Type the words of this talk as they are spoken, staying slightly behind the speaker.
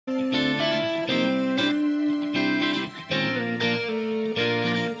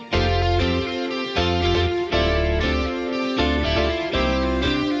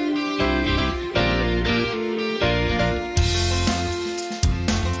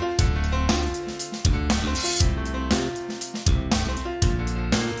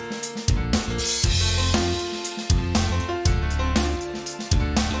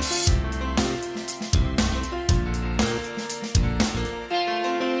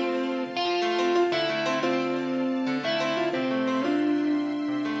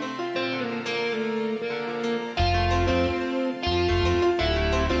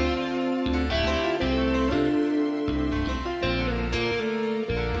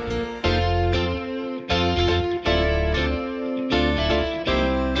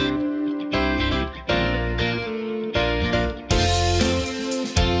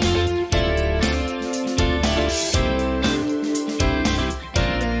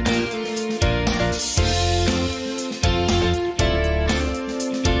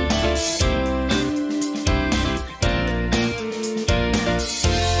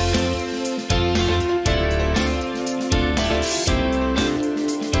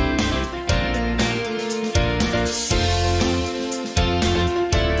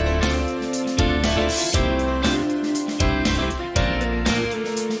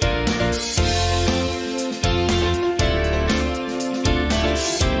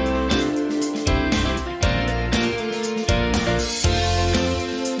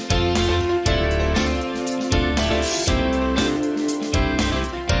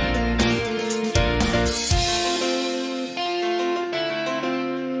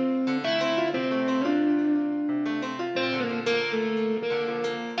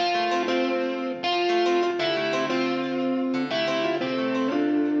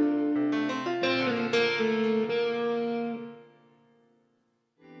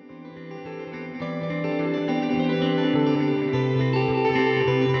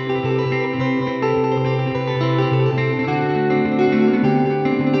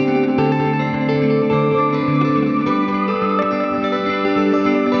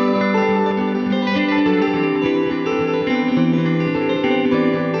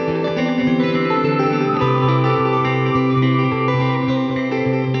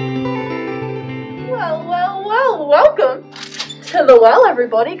well,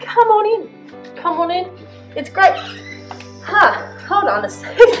 everybody. Come on in. Come on in. It's great. Hold on a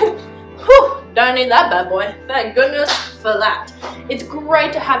second. Whew, don't need that bad boy. Thank goodness for that. It's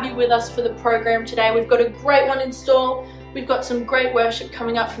great to have you with us for the program today. We've got a great one in store. We've got some great worship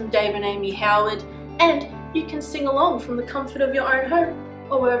coming up from Dave and Amy Howard, and you can sing along from the comfort of your own home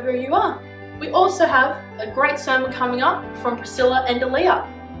or wherever you are. We also have a great sermon coming up from Priscilla and Aaliyah.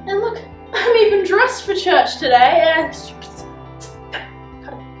 And look, I'm even dressed for church today, and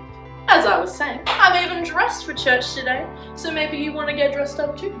as I was saying, I'm even dressed for church today, so maybe you want to get dressed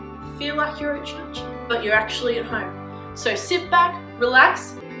up too. Feel like you're at church, but you're actually at home. So sit back,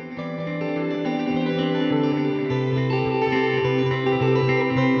 relax.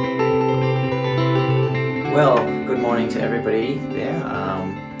 Well, good morning to everybody there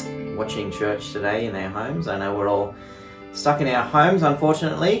watching church today in their homes. I know we're all stuck in our homes,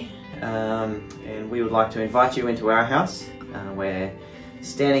 unfortunately, and we would like to invite you into our house. We're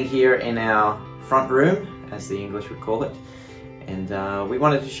standing here in our front room, as the English would call it, and we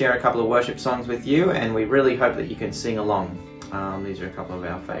wanted to share a couple of worship songs with you, and we really hope that you can sing along. These are a couple of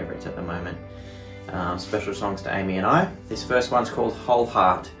our favourites at the moment, special songs to Amy and I. This first one's called Whole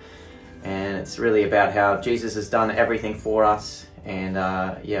Heart, and it's really about how Jesus has done everything for us, and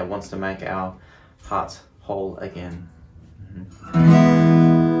yeah, wants to make our hearts whole again.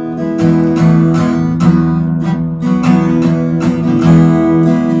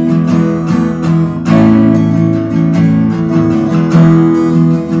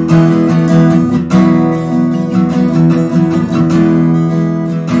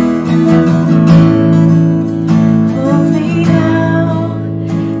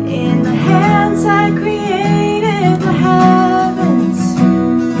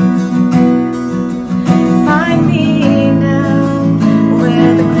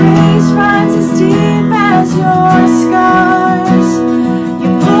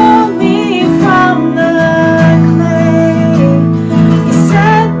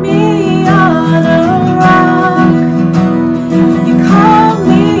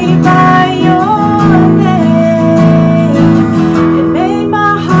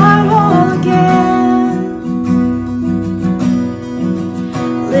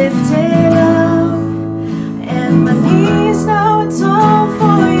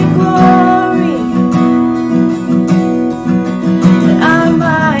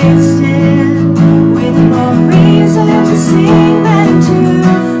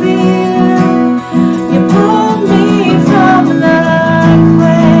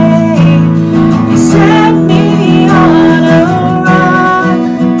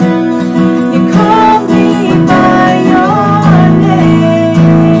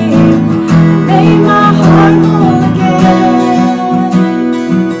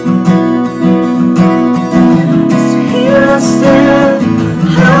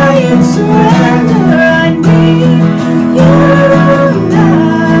 High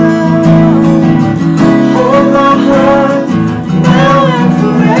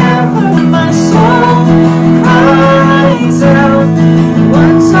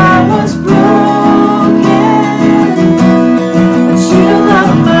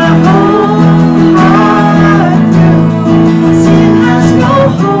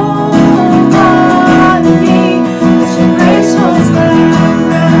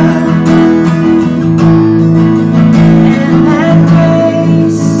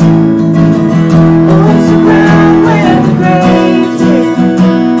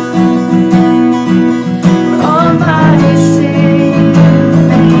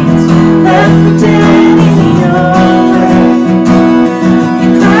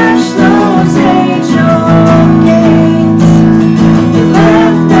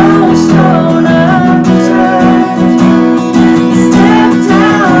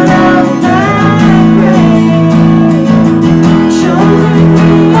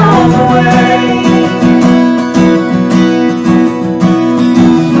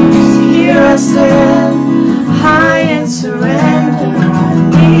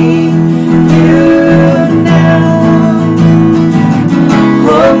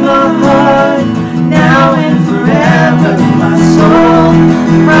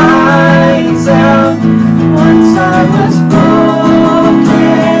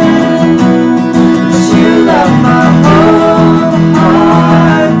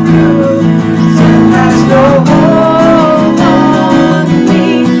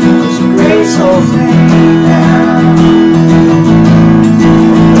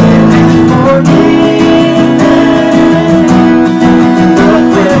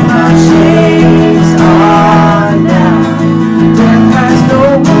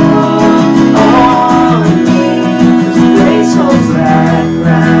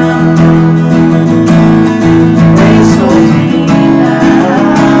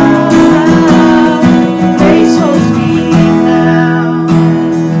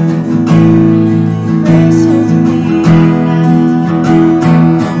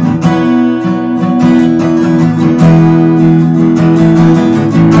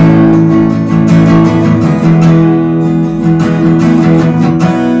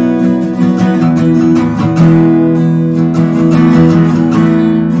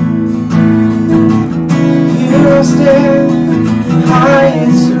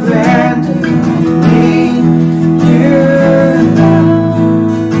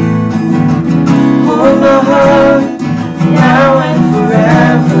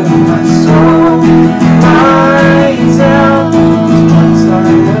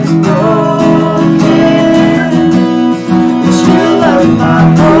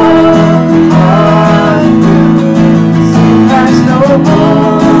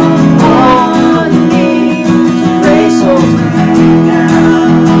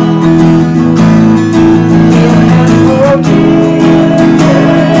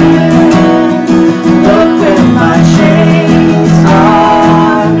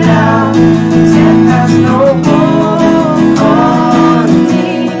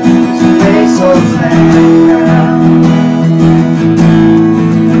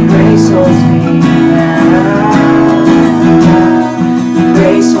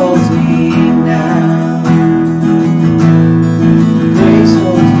holds me now. Grace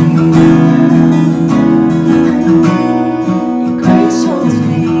holds me now. Grace holds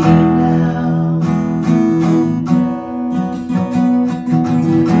me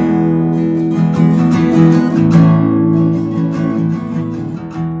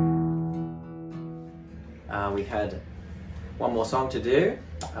now. We had one more song to do.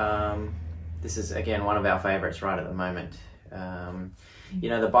 This is again one of our favorites right at the moment. You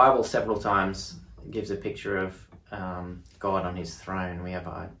know, the Bible several times gives a picture of God on his throne. We have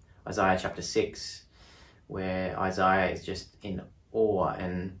Isaiah chapter 6, where Isaiah is just in awe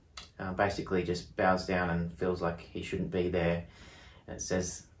and basically just bows down and feels like he shouldn't be there. And it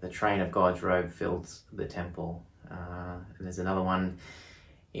says, the train of God's robe fills the temple. And there's another one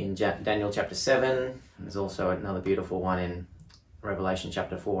in Daniel chapter 7. There's also another beautiful one in Revelation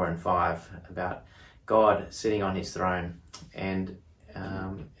chapter 4 and 5 about God sitting on his throne. And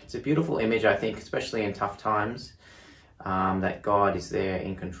it's a beautiful image, I think, especially in tough times, that God is there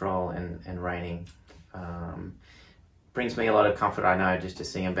in control and reigning. Brings me a lot of comfort, I know, just to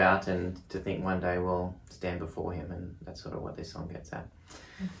sing about and to think one day we'll stand before him, and that's sort of what this song gets at.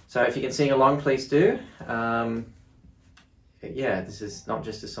 So if you can sing along, please do. Yeah, this is not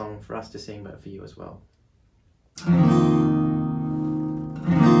just a song for us to sing, but for you as well.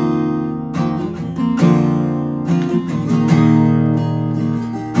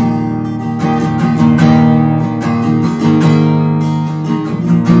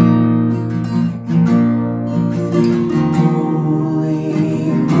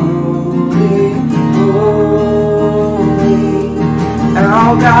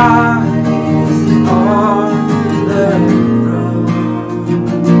 Our God is on the throne,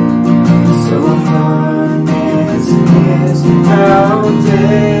 so firm is his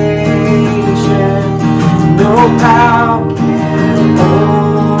foundation, no power can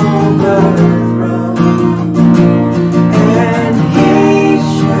overthrow, and he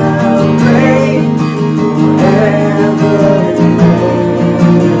shall reign forever and ever.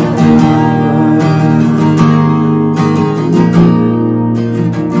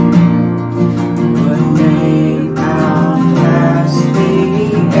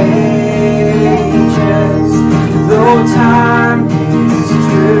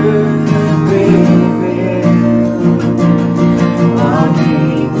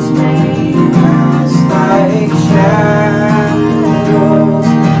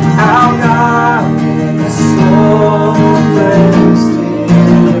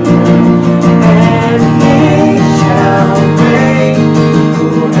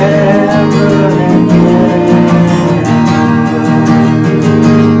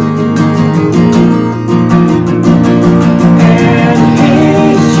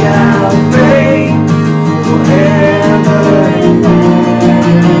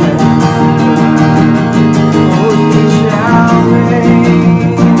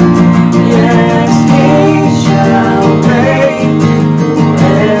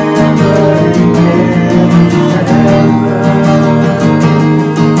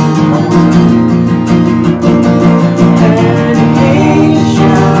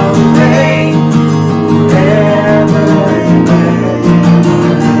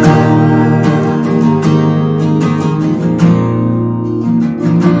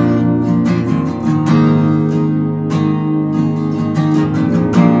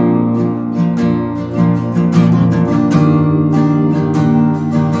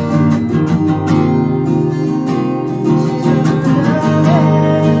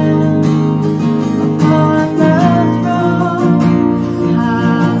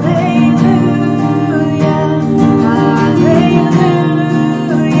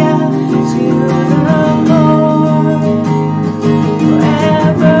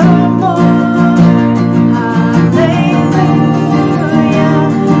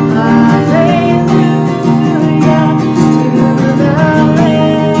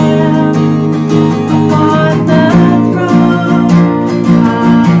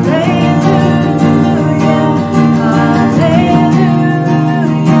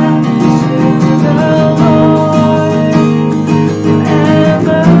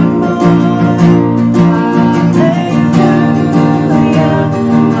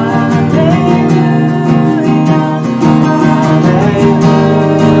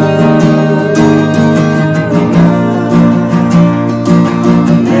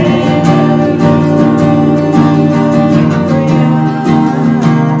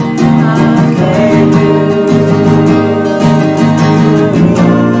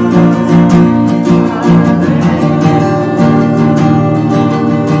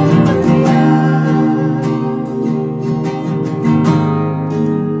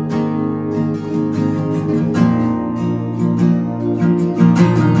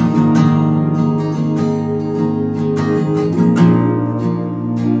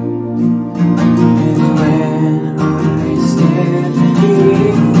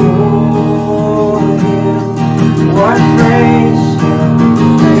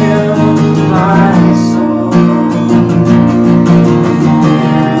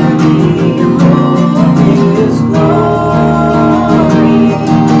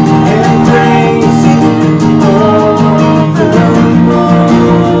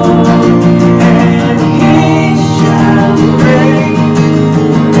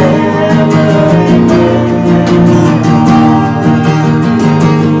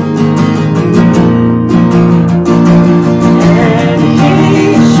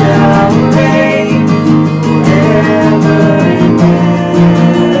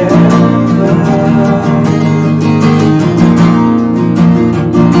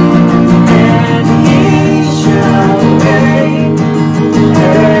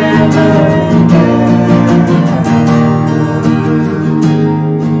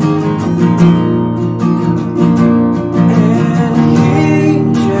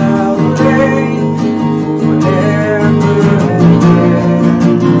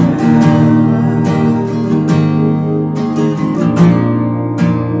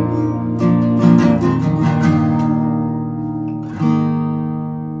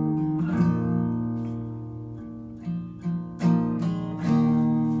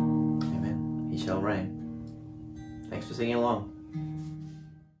 singing along.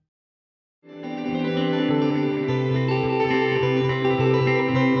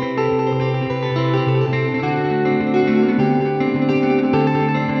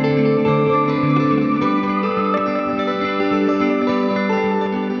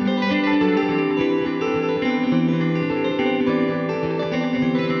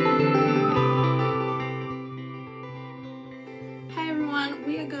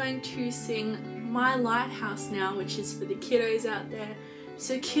 To sing My Lighthouse now, which is for the kiddos out there.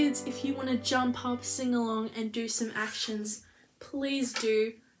 So kids, if you want to jump up, sing along and do some actions, please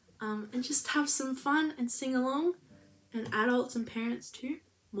do, and just have some fun and sing along. And adults and parents too,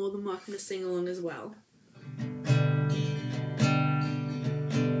 more than welcome to sing along as well.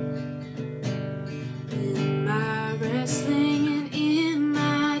 In my wrestling and in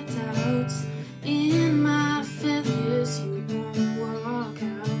my doubts, in my failures, you won't walk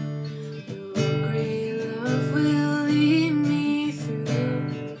out.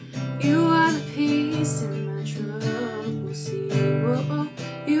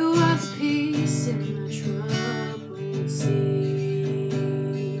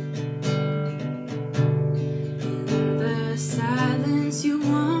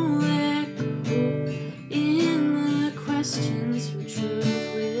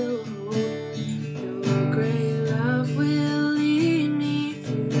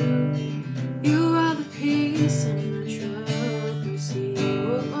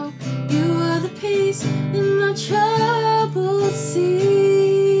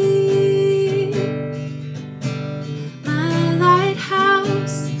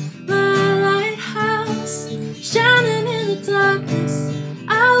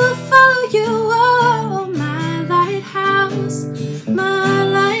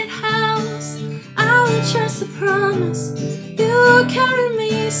 Carry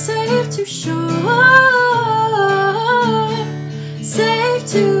me safe to shore, safe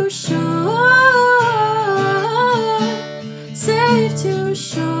to shore, safe to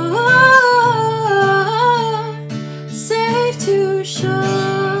shore, safe to shore.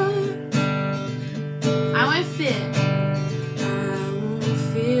 I won't fear. I won't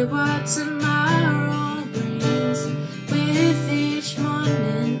fear what tomorrow brings. With each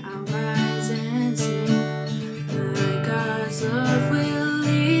morning I'll rise and sing. Love will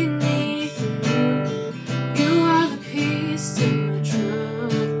lead me through. You are the peace in my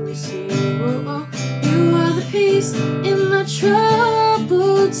troubled sea. Whoa, you are the peace in my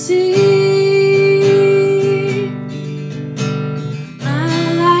troubled sea.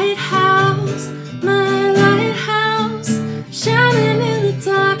 My lighthouse, shining in the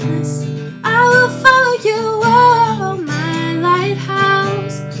darkness. I will follow you. Oh, my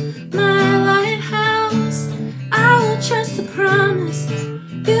lighthouse, I will trust the promise.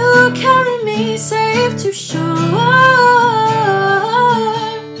 You carry me safe to shore,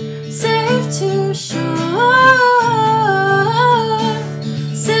 safe to shore,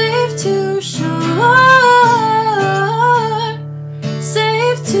 safe to shore,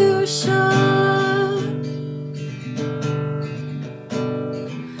 safe to shore.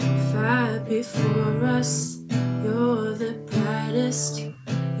 Fire before us, you're the brightest.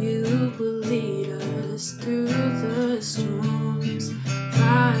 You will lead us through the storms.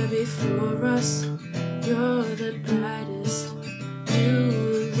 Fire before us, you're the brightest. You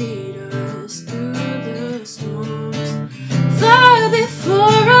will lead us through the storms. Fire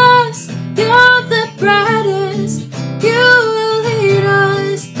before us, you're the brightest. You will lead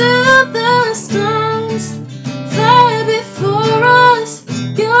us through the storms. Fire before us,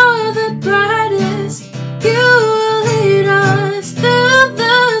 you're the brightest. You will lead us through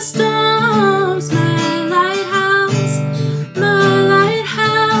the storms. My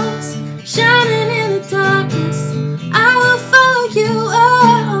lighthouse, shining in the darkness. I will follow you.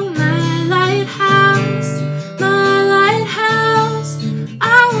 Oh, my lighthouse, I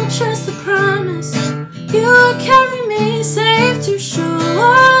will trust the promise. You will carry me safe to shore,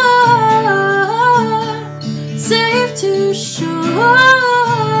 safe to shore,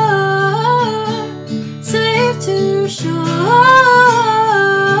 safe to shore,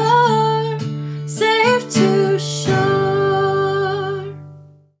 safe to shore.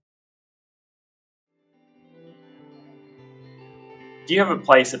 Do you have a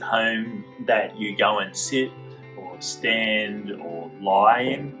place at home that you go and sit or stand or lie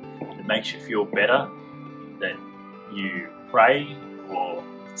in that makes you feel better, that you pray or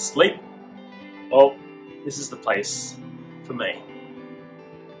sleep? Well, this is the place for me.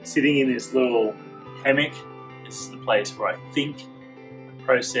 Sitting in this little hammock, this is the place where I think,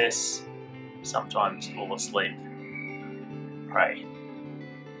 process, sometimes fall asleep, pray.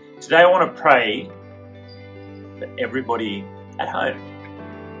 Today I want to pray for everybody at home.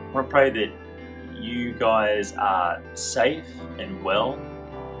 I want to pray that you guys are safe and well,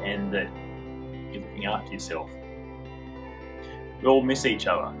 and that you're looking after yourself. We all miss each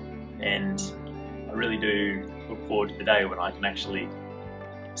other, and I really do look forward to the day when I can actually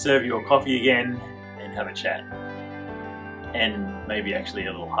serve you a coffee again and have a chat, and maybe actually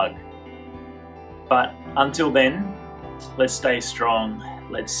a little hug. But until then, let's stay strong,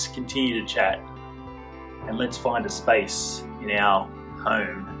 let's continue to chat, and let's find a space in our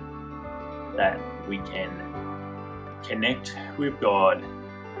home that we can connect with God,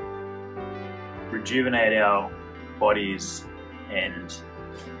 rejuvenate our bodies, and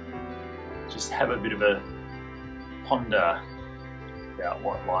just have a bit of a ponder about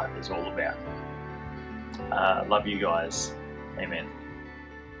what life is all about. Love you guys. Amen.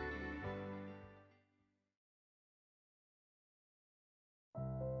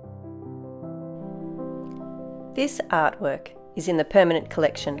 This artwork is in the permanent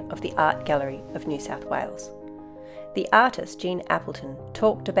collection of the Art Gallery of New South Wales. The artist, Jean Appleton,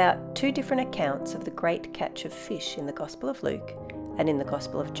 talked about two different accounts of the great catch of fish in the Gospel of Luke and in the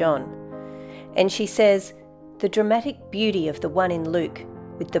Gospel of John. And she says, the dramatic beauty of the one in Luke,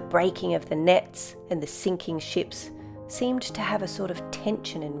 with the breaking of the nets and the sinking ships, seemed to have a sort of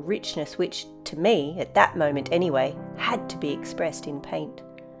tension and richness which, to me, at that moment anyway, had to be expressed in paint.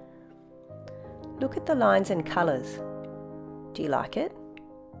 Look at the lines and colours. Do you like it?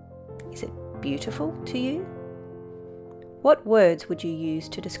 Is it beautiful to you? What words would you use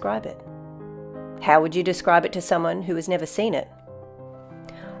to describe it? How would you describe it to someone who has never seen it?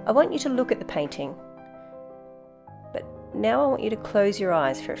 I want you to look at the painting, but now I want you to close your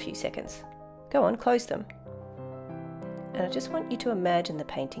eyes for a few seconds. Go on, close them. And I just want you to imagine the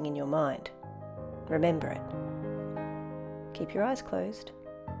painting in your mind. Remember it. Keep your eyes closed.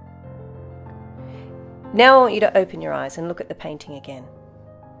 Now I want you to open your eyes and look at the painting again.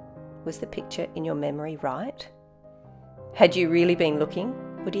 Was the picture in your memory right? Had you really been looking,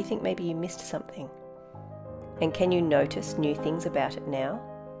 or do you think maybe you missed something? And can you notice new things about it now?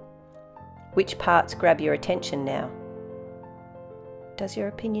 Which parts grab your attention now? Does your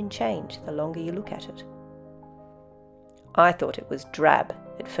opinion change the longer you look at it? I thought it was drab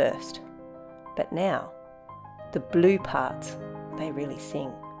at first, but now the blue parts, they really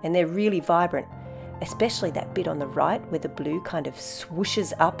sing, and they're really vibrant. Especially that bit on the right where the blue kind of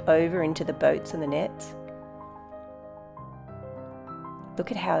swooshes up over into the boats and the nets. Look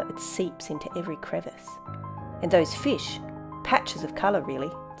at how it seeps into every crevice. And those fish, patches of colour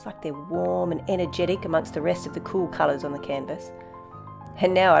really. It's like they're warm and energetic amongst the rest of the cool colours on the canvas.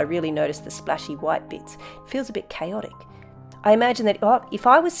 And now I really notice the splashy white bits. It feels a bit chaotic. I imagine that if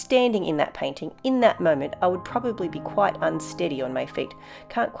I was standing in that painting, in that moment, I would probably be quite unsteady on my feet.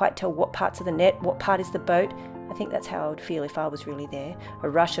 Can't quite tell what part's of the net, what part is the boat. I think that's how I would feel if I was really there. A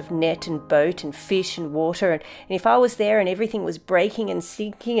rush of net and boat and fish and water. And if I was there and everything was breaking and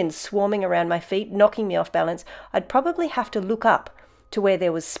sinking and swarming around my feet, knocking me off balance, I'd probably have to look up to where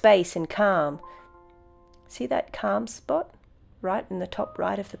there was space and calm. See that calm spot right in the top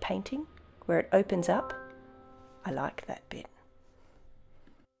right of the painting, where it opens up? I like that bit.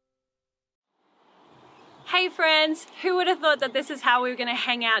 Hey friends, who would have thought that this is how we were going to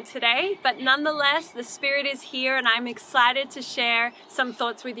hang out today? But nonetheless, the Spirit is here and I'm excited to share some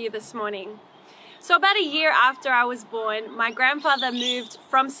thoughts with you this morning. So about a year after I was born, my grandfather moved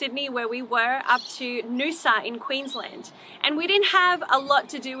from Sydney, where we were, up to Noosa in Queensland. And we didn't have a lot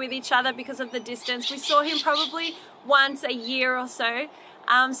to do with each other because of the distance. We saw him probably once a year or so.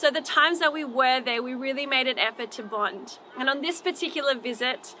 So the times that we were there, we really made an effort to bond. And on this particular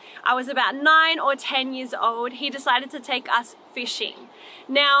visit, I was about 9 or 10 years old. He decided to take us fishing.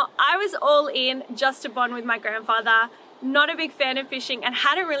 Now, I was all in just to bond with my grandfather, not a big fan of fishing, and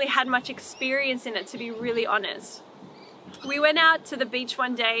hadn't really had much experience in it, to be really honest. We went out to the beach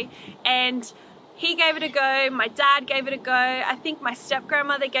one day and he gave it a go, my dad gave it a go, I think my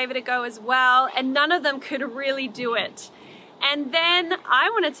step-grandmother gave it a go as well, and none of them could really do it. And then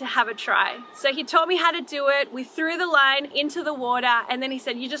I wanted to have a try. So he taught me how to do it. We threw the line into the water and then he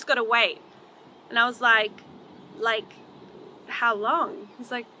said, you just gotta wait. And I was like, how long?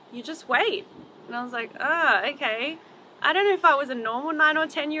 He's like, you just wait. And I was like, oh, okay. I don't know if I was a normal 9 or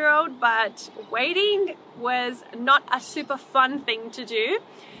 10-year-old, but waiting was not a super fun thing to do.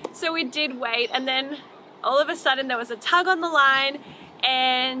 So we did wait, and then all of a sudden there was a tug on the line,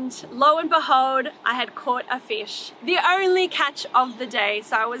 and lo and behold, I had caught a fish. The only catch of the day,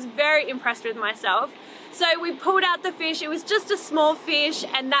 so I was very impressed with myself. So we pulled out the fish. It was just a small fish,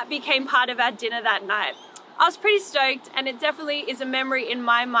 and that became part of our dinner that night. I was pretty stoked, and it definitely is a memory in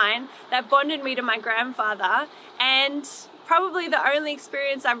my mind that bonded me to my grandfather, and probably the only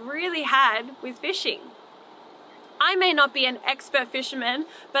experience I've really had with fishing. I may not be an expert fisherman,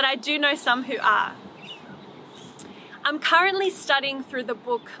 but I do know some who are. I'm currently studying through the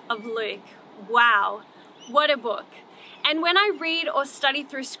book of Luke. Wow, what a book. And when I read or study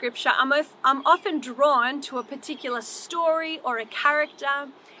through scripture, I'm often drawn to a particular story or a character.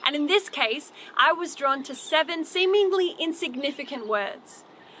 And in this case, I was drawn to 7 seemingly insignificant words.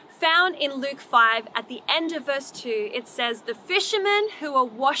 Found in Luke 5, at the end of verse 2, it says, "The fishermen who are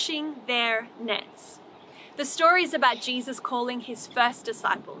washing their nets." The story is about Jesus calling his first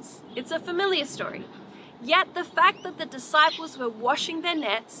disciples. It's a familiar story. Yet the fact that the disciples were washing their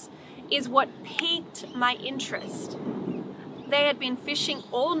nets is what piqued my interest. They had been fishing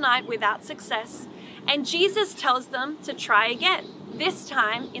all night without success, and Jesus tells them to try again, this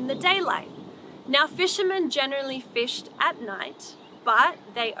time in the daylight. Now, fishermen generally fished at night, but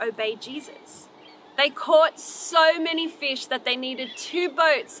they obeyed Jesus. They caught so many fish that they needed 2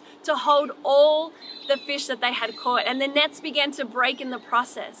 boats to hold all the fish that they had caught, and the nets began to break in the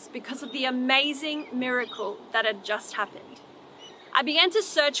process because of the amazing miracle that had just happened. I began to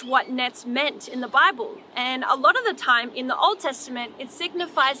search what nets meant in the Bible, and a lot of the time in the Old Testament, it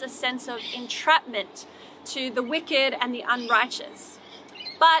signifies a sense of entrapment to the wicked and the unrighteous.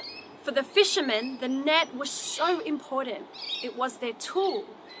 But for the fishermen, the net was so important. It was their tool.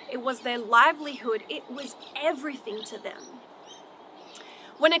 It was their livelihood. It was everything to them.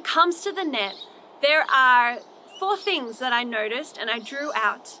 When it comes to the net, there are 4 things that I noticed and I drew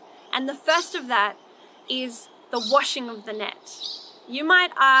out. And the first of that is the washing of the net. You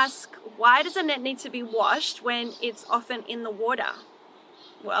might ask, why does a net need to be washed when it's often in the water?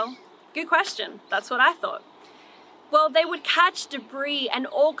 Well, good question. That's what I thought. Well, they would catch debris and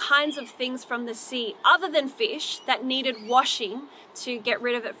all kinds of things from the sea other than fish that needed washing to get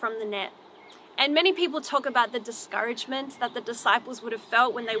rid of it from the net. And many people talk about the discouragement that the disciples would have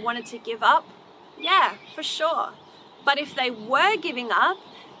felt when they wanted to give up. Yeah, for sure. But if they were giving up,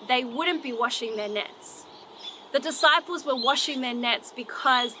 they wouldn't be washing their nets. The disciples were washing their nets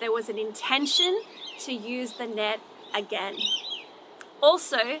because there was an intention to use the net again.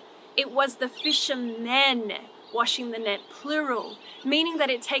 Also, it was the fishermen washing the net, plural, meaning that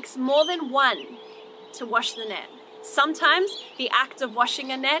it takes more than one to wash the net. Sometimes the act of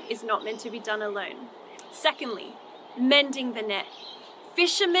washing a net is not meant to be done alone. Secondly, mending the net.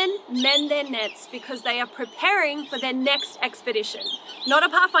 Fishermen mend their nets because they are preparing for their next expedition. Not a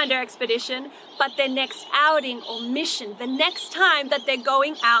Pathfinder expedition, but their next outing or mission, the next time that they're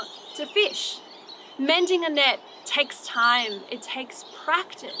going out to fish. Mending a net takes time, it takes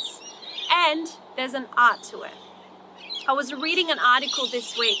practice, and there's an art to it. I was reading an article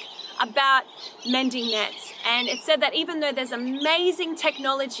this week about mending nets, and it said that even though there's amazing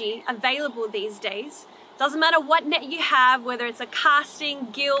technology available these days, doesn't matter what net you have, whether it's a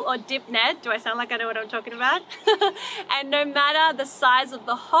casting, gill, or dip net. Do I sound like I know what I'm talking about? And no matter the size of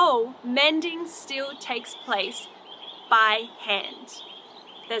the hole, mending still takes place by hand.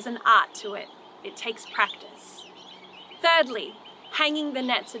 There's an art to it. It takes practice. Thirdly, hanging the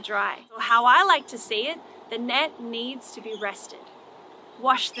net to dry. Or how I like to see it, the net needs to be rested.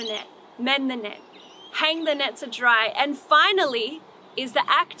 Wash the net, mend the net, hang the net to dry, and finally is the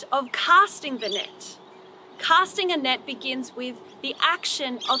act of casting the net. Casting a net begins with the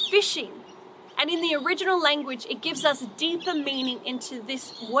action of fishing. And in the original language, it gives us deeper meaning into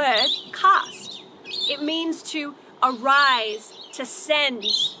this word, cast. It means to arise, to send,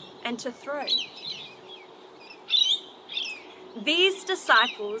 and to throw. These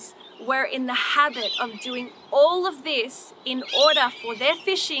disciples were in the habit of doing all of this in order for their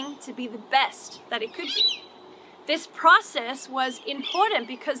fishing to be the best that it could be. This process was important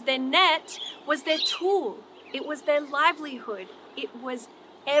because their net was their tool. It was their livelihood. It was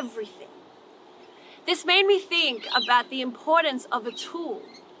everything. This made me think about the importance of a tool,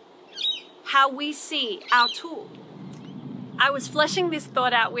 how we see our tool. I was fleshing this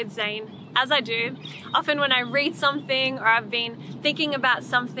thought out with Zane, as I do, often when I read something or I've been thinking about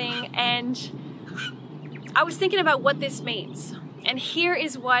something, and I was thinking about what this means. And here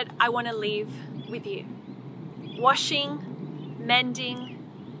is what I want to leave with you. Washing, mending,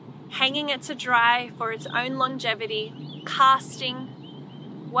 hanging it to dry for its own longevity, casting.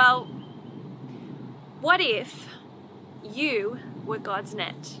 Well, what if you were God's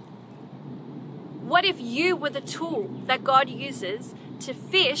net? What if you were the tool that God uses to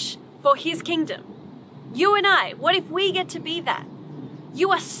fish for His kingdom? You and I, what if we get to be that?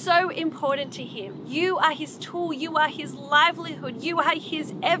 You are so important to Him. You are His tool. You are His livelihood. You are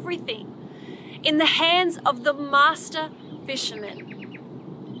His everything. in the hands of the master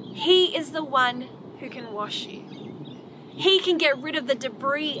fisherman. He is the one who can wash you. He can get rid of the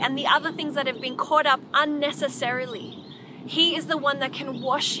debris and the other things that have been caught up unnecessarily. He is the one that can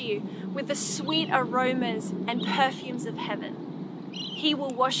wash you with the sweet aromas and perfumes of heaven. He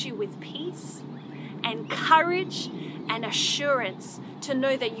will wash you with peace and courage and assurance to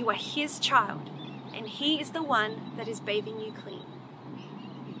know that you are His child, and He is the one that is bathing you clean.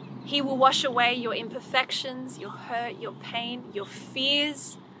 He will wash away your imperfections, your hurt, your pain, your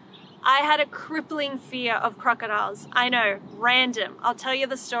fears. I had a crippling fear of crocodiles. I know, random. I'll tell you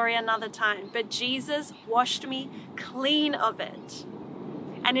the story another time. But Jesus washed me clean of it.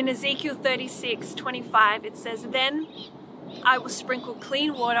 And in Ezekiel 36:25, it says, "Then I will sprinkle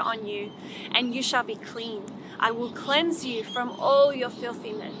clean water on you, and you shall be clean. I will cleanse you from all your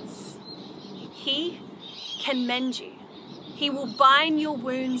filthiness." He can mend you. He will bind your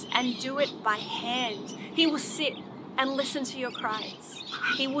wounds and do it by hand. He will sit and listen to your cries.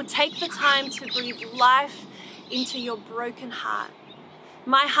 He will take the time to breathe life into your broken heart.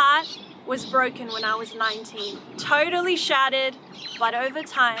 My heart was broken when I was 19, totally shattered, but over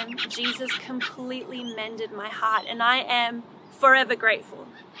time, Jesus completely mended my heart, and I am forever grateful.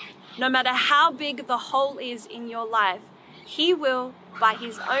 No matter how big the hole is in your life, He will, by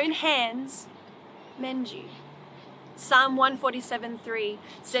His own hands, mend you. Psalm 147:3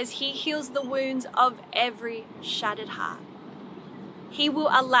 says He heals the wounds of every shattered heart. He will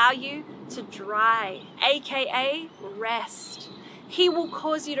allow you to dry, aka rest. He will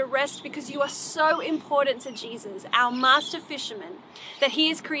cause you to rest because you are so important to Jesus, our master fisherman, that He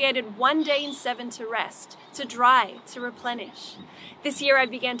has created one day in 7 to rest, to dry, to replenish. This year I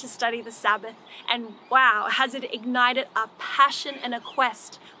began to study the Sabbath, and wow, has it ignited a passion and a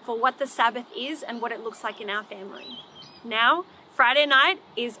quest for what the Sabbath is and what it looks like in our family. Now, Friday night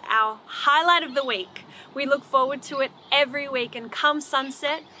is our highlight of the week. We look forward to it every week, and come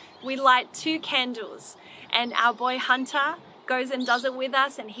sunset, we light 2 candles, and our boy Hunter goes and does it with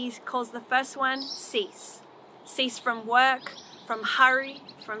us, and he calls the first one cease. Cease from work, from hurry,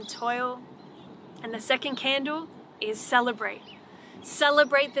 from toil. And the second candle is celebrate.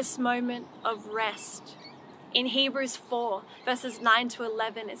 Celebrate this moment of rest. In Hebrews 4, verses 9 to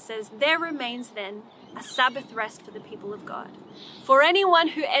 11, it says, "There remains then a Sabbath rest for the people of God. For anyone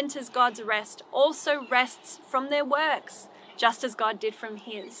who enters God's rest also rests from their works, just as God did from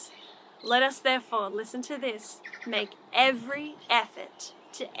His. Let us therefore," listen to this, "make every effort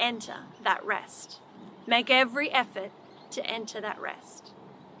to enter that rest." Make every effort to enter that rest.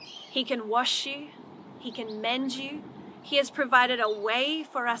 He can wash you. He can mend you. He has provided a way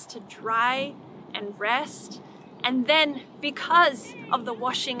for us to dry and rest. And then, because of the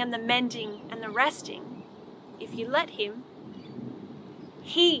washing and the mending and the resting, if you let Him,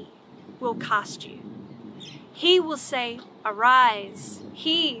 He will cast you. He will say, "Arise."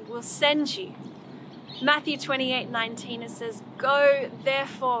 He will send you. Matthew 28:19, it says, "Go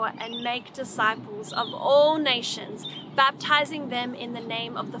therefore and make disciples of all nations, baptizing them in the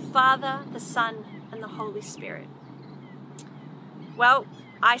name of the Father, the Son, and the Holy Spirit." Well,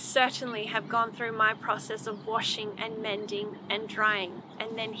 I certainly have gone through my process of washing and mending and drying,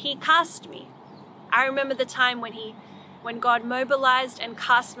 and then He cast me. I remember the time when God mobilized and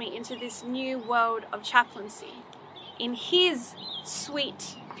cast me into this new world of chaplaincy in His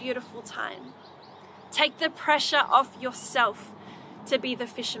sweet, beautiful time. Take the pressure off yourself to be the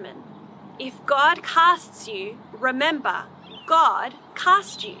fisherman. If God casts you, remember, God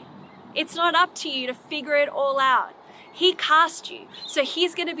cast you. It's not up to you to figure it all out. He cast you, so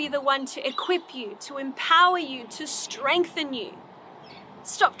He's going to be the one to equip you, to empower you, to strengthen you.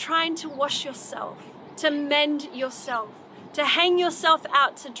 Stop trying to wash yourself, to mend yourself, to hang yourself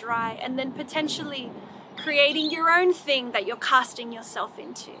out to dry, and then potentially creating your own thing that you're casting yourself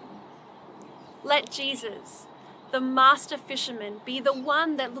into. Let Jesus, the master fisherman, be the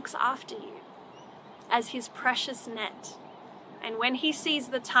one that looks after you as His precious net. And when He sees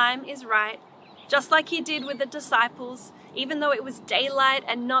the time is right, just like He did with the disciples, even though it was daylight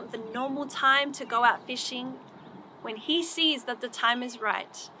and not the normal time to go out fishing, when He sees that the time is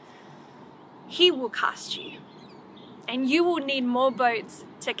right, He will cast you. And you will need more boats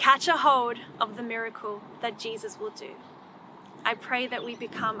to catch a hold of the miracle that Jesus will do. I pray that we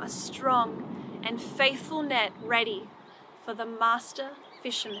become a strong and faithful net ready for the master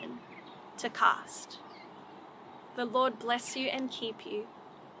fisherman to cast. The Lord bless you and keep you.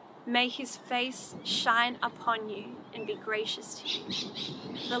 May His face shine upon you and be gracious to you.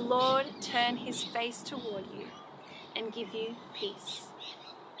 The Lord turn His face toward you and give you peace.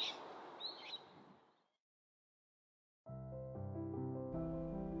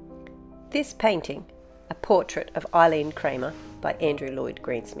 This painting, a portrait of Eileen Kramer by Andrew Lloyd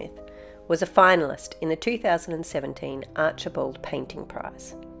Greensmith, was a finalist in the 2017 Archibald Painting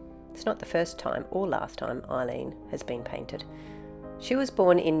Prize. It's not the first time or last time Eileen has been painted. She was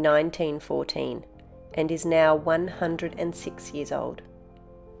born in 1914 and is now 106 years old,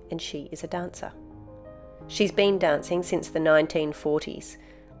 and she is a dancer. She's been dancing since the 1940s.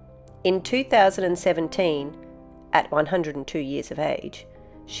 In 2017, at 102 years of age,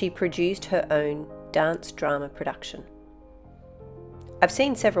 she produced her own dance drama production. I've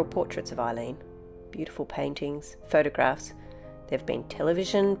seen several portraits of Eileen, beautiful paintings, photographs. There have been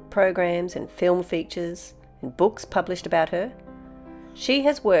television programs and film features and books published about her. She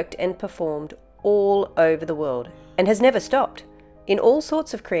has worked and performed all over the world and has never stopped in all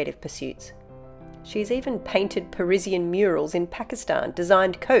sorts of creative pursuits. She's even painted Parisian murals in Pakistan,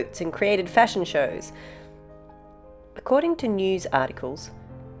 designed coats and created fashion shows. According to news articles,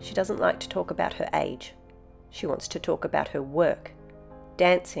 she doesn't like to talk about her age. She wants to talk about her work,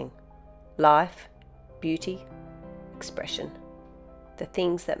 dancing, life, beauty, expression, the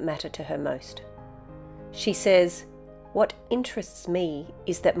things that matter to her most. She says, "What interests me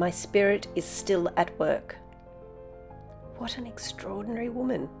is that my spirit is still at work." What an extraordinary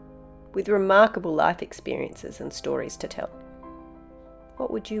woman, with remarkable life experiences and stories to tell.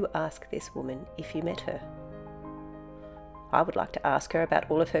 What would you ask this woman if you met her? I would like to ask her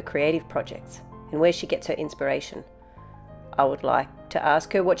about all of her creative projects and where she gets her inspiration. I would like to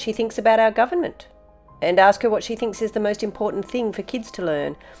ask her what she thinks about our government and ask her what she thinks is the most important thing for kids to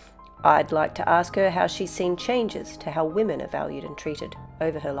learn. I'd like to ask her how she's seen changes to how women are valued and treated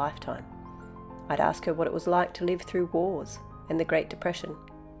over her lifetime. I'd ask her what it was like to live through wars and the Great Depression.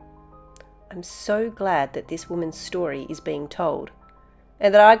 I'm so glad that this woman's story is being told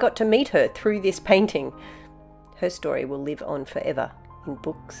and that I got to meet her through this painting. Her story will live on forever in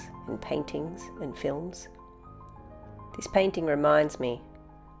books and paintings and films. This painting reminds me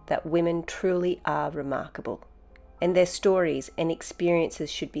that women truly are remarkable, and their stories and experiences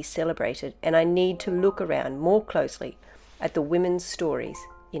should be celebrated, and I need to look around more closely at the women's stories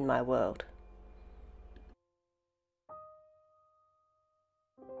in my world.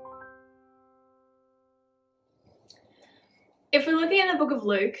 If we're looking at the book of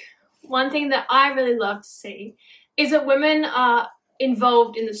Luke, one thing that I really love to see is that women are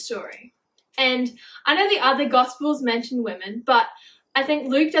involved in the story. And I know the other Gospels mention women, but I think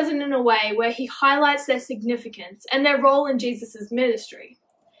Luke does it in a way where he highlights their significance and their role in Jesus' ministry.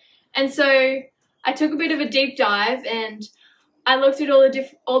 And so I took a bit of a deep dive and I looked at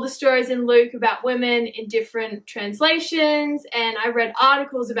all the stories in Luke about women in different translations, and I read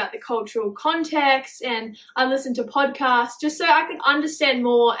articles about the cultural context, and I listened to podcasts just so I could understand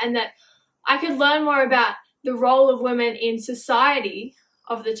more and that I could learn more about the role of women in society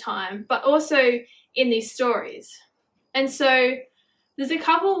of the time, but also in these stories. And so there's a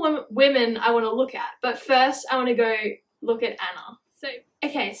couple women I want to look at, but first I want to go look at Anna. So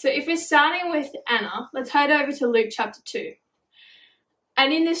if we're starting with Anna, let's head over to Luke chapter 2.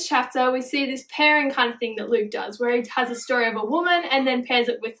 And in this chapter, we see this pairing kind of thing that Luke does, where he has a story of a woman and then pairs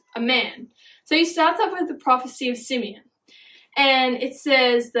it with a man. So he starts off with the prophecy of Simeon. And it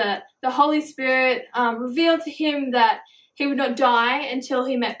says that the Holy Spirit revealed to him that he would not die until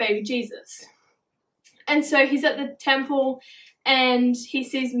he met baby Jesus. And so he's at the temple and he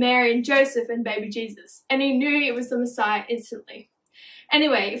sees Mary and Joseph and baby Jesus. And he knew it was the Messiah instantly.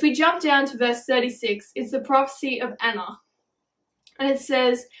 Anyway, if we jump down to verse 36, it's the prophecy of Anna. And it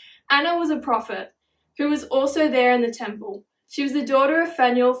says, Anna was a prophet who was also there in the temple. She was the daughter of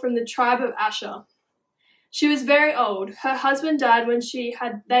Phanuel from the tribe of Asher. She was very old. Her husband died when they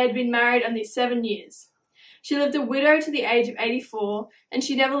had been married only 7 years. She lived a widow to the age of 84, and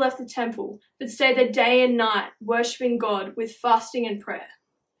she never left the temple, but stayed there day and night, worshipping God with fasting and prayer.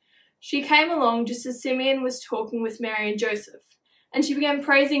 She came along just as Simeon was talking with Mary and Joseph, and she began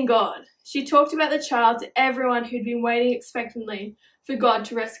praising God. She talked about the child to everyone who'd been waiting expectantly for God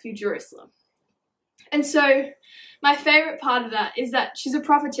to rescue Jerusalem. And so my favourite part of that is that she's a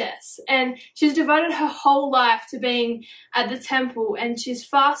prophetess and she's devoted her whole life to being at the temple, and she's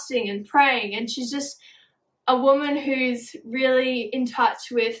fasting and praying, and she's just a woman who's really in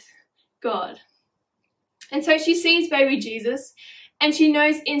touch with God. And so she sees baby Jesus and she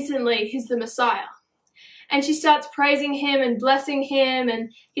knows instantly he's the Messiah. And she starts praising him and blessing him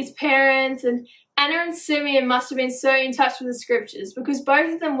and his parents. And Anna and Simeon must have been so in touch with the scriptures, because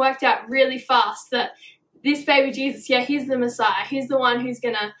both of them worked out really fast that this baby Jesus, he's the Messiah. He's the one who's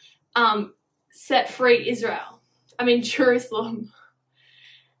going to set free Jerusalem.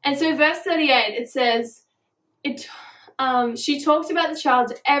 And so verse 38, it says, she talked about the child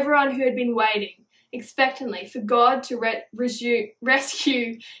to everyone who had been waiting expectantly for God to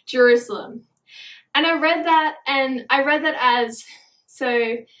rescue Jerusalem. And I read that as,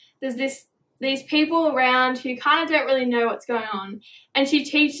 so there's these people around who kind of don't really know what's going on, and she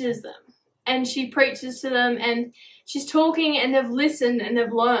teaches them and she preaches to them and she's talking and they've listened and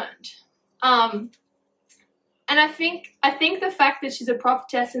they've learned. And I think the fact that she's a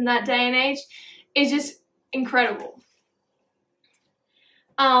prophetess in that day and age is just incredible.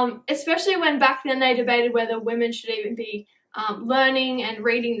 Especially when back then they debated whether women should even be learning and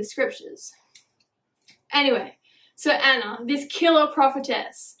reading the scriptures. Anyway, so Anna, this killer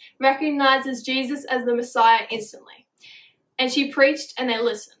prophetess, recognizes Jesus as the Messiah instantly. And she preached and they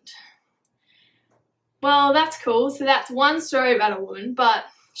listened. Well, that's cool. So that's one story about a woman, but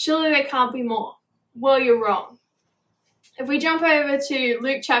surely there can't be more. Well, you're wrong. If we jump over to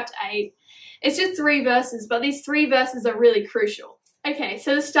Luke chapter 8, it's just 3 verses, but these 3 verses are really crucial. Okay,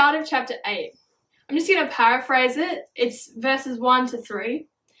 so the start of chapter 8. I'm just going to paraphrase it. It's verses 1 to 3.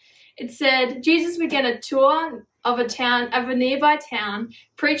 It said, Jesus began a tour of a nearby town,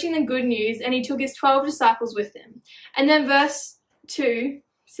 preaching the good news, and he took his 12 disciples with him. And then verse 2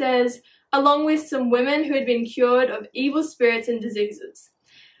 says, along with some women who had been cured of evil spirits and diseases.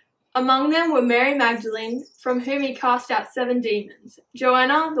 Among them were Mary Magdalene, from whom he cast out 7 demons,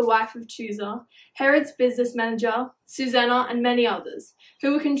 Joanna, the wife of Chuza, Herod's business manager, Susanna, and many others,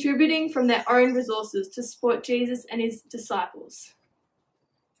 who were contributing from their own resources to support Jesus and his disciples.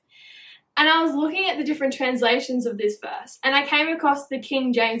 And I was looking at the different translations of this verse, and I came across the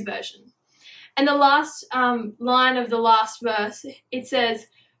King James Version. And the last line of the last verse, it says,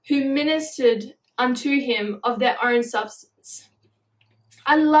 who ministered unto him of their own substance.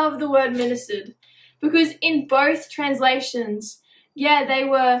 I love the word ministered, because in both translations, yeah, they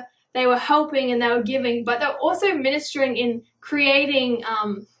were helping and they were giving, but they were also ministering in creating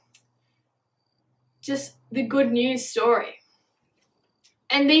just the good news story.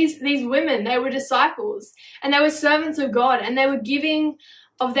 And these women, they were disciples and they were servants of God, and they were giving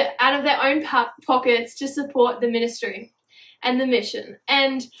out of their own pockets to support the ministry and the mission.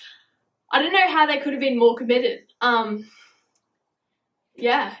 And I don't know how they could have been more committed.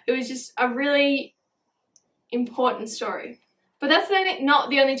 Yeah, it was just a really important story. But that's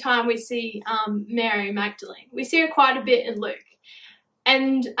not the only time we see Mary Magdalene. We see her quite a bit in Luke.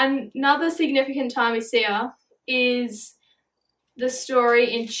 And another significant time we see her is the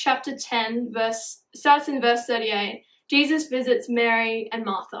story in chapter 10, starts in verse 38. Jesus visits Mary and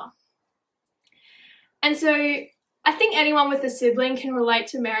Martha. And so I think anyone with a sibling can relate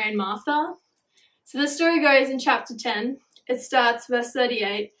to Mary and Martha. So the story goes in chapter 10. It starts verse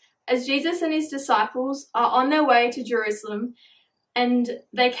 38. As Jesus and his disciples are on their way to Jerusalem, and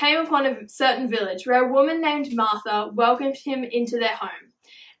they came upon a certain village where a woman named Martha welcomed him into their home.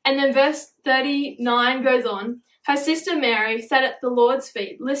 And then verse 39 goes on. Her sister Mary sat at the Lord's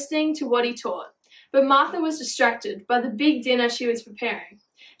feet, listening to what he taught. But Martha was distracted by the big dinner she was preparing.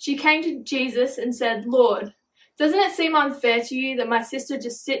 She came to Jesus and said, Lord, doesn't it seem unfair to you that my sister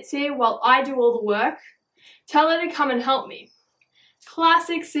just sits here while I do all the work? Tell her to come and help me.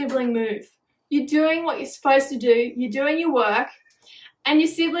 Classic sibling move. You're doing what you're supposed to do, you're doing your work, and your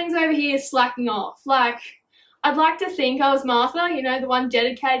siblings over here slacking off. Like, I'd like to think I was Martha, you know, the one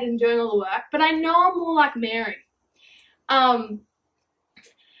dedicated and doing all the work, but I know I'm more like Mary.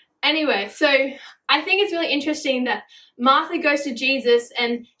 Anyway, so I think it's really interesting that Martha goes to Jesus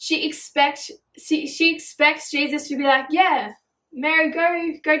and she expects Jesus to be like, yeah, Mary,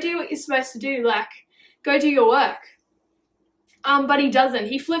 go do what you're supposed to do, like, go do your work. But he doesn't.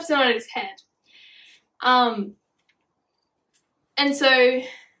 He flips it on his head. And so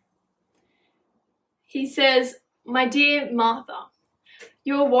he says, my dear Martha,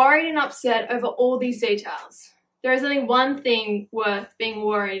 you are worried and upset over all these details. There is only one thing worth being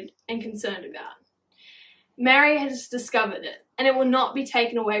worried and concerned about. Mary has discovered it, and it will not be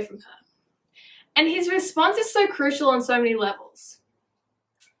taken away from her. And his response is so crucial on so many levels.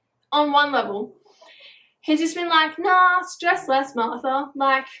 On one level, he's just been like, nah, stress less, Martha.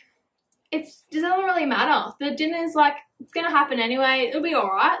 Like, it doesn't really matter. The dinner's like, it's going to happen anyway. It'll be all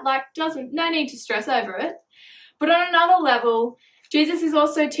right. Like, no need to stress over it. But on another level, Jesus is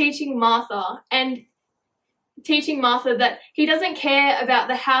also teaching Martha that he doesn't care about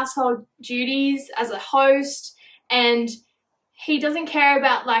the household duties as a host, and he doesn't care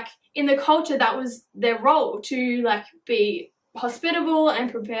about, like, in the culture that was their role to, like, be hospitable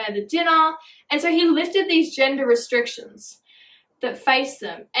and prepare the dinner. And so he lifted these gender restrictions that faced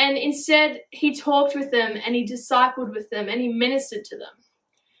them, and instead he talked with them and he discipled with them and he ministered to them,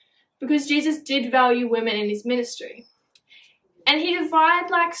 because Jesus did value women in his ministry. And he defied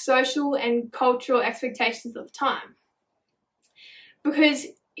like social and cultural expectations of the time. Because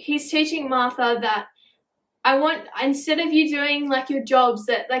he's teaching Martha that instead of you doing like your jobs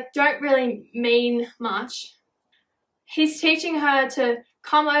that like don't really mean much, he's teaching her to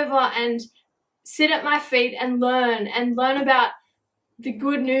come over and sit at my feet and learn about the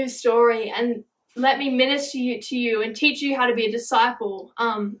good news story and let me minister to you and teach you how to be a disciple.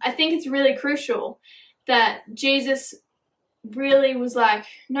 I think it's really crucial that Jesus really was like,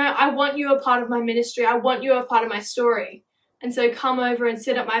 no, I want you a part of my ministry. I want you a part of my story. And so come over and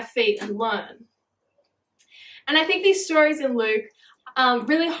sit at my feet and learn. And I think these stories in Luke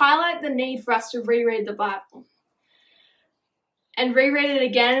really highlight the need for us to reread the Bible. And reread it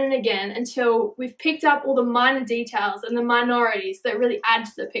again and again until we've picked up all the minor details and the minorities that really add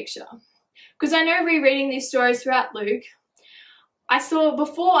to the picture. Because I know rereading these stories throughout Luke, I saw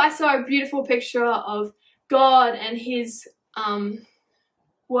a beautiful picture of God and his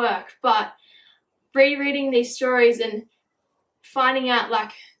work, but rereading these stories and finding out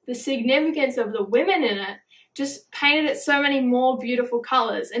like the significance of the women in it just painted it so many more beautiful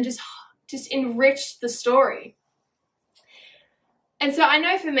colors and just enriched the story. And so I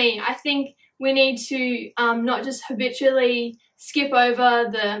know for me, I think we need to not just habitually skip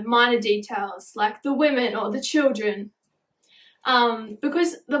over the minor details like the women or the children,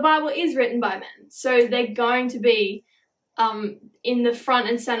 because the Bible is written by men, so they're going to be in the front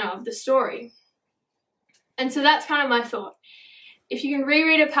and center of the story. And so that's kind of my thought. If you can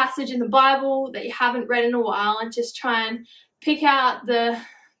reread a passage in the Bible that you haven't read in a while and just try and pick out the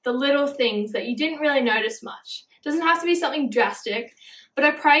little things that you didn't really notice much. It doesn't have to be something drastic, but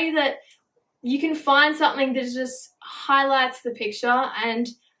I pray that you can find something that just highlights the picture and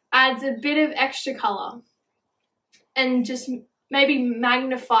adds a bit of extra color and just maybe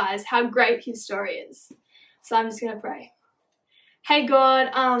magnifies how great his story is. So I'm just going to pray. Hey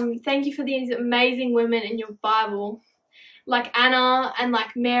God, thank you for these amazing women in your Bible, like Anna and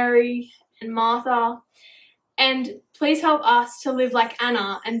like Mary and Martha. And please help us to live like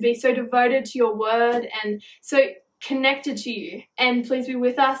Anna and be so devoted to your word and so connected to you. And please be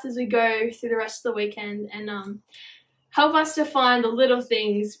with us as we go through the rest of the weekend and help us to find the little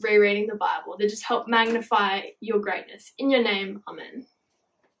things rereading the Bible that just help magnify your greatness. In your name, amen.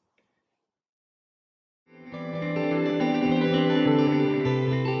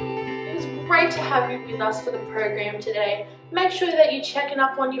 Great to have you with us for the program today. Make sure that you're checking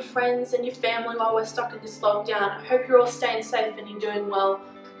up on your friends and your family while we're stuck in this lockdown. I hope you're all staying safe and you're doing well.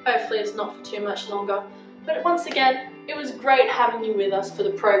 Hopefully it's not for too much longer. But once again, it was great having you with us for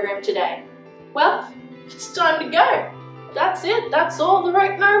the program today. Well, it's time to go. That's it. That's all. There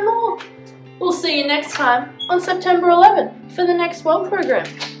ain't no more. We'll see you next time on September 11th for the next Well program.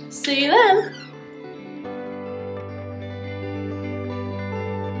 See you then.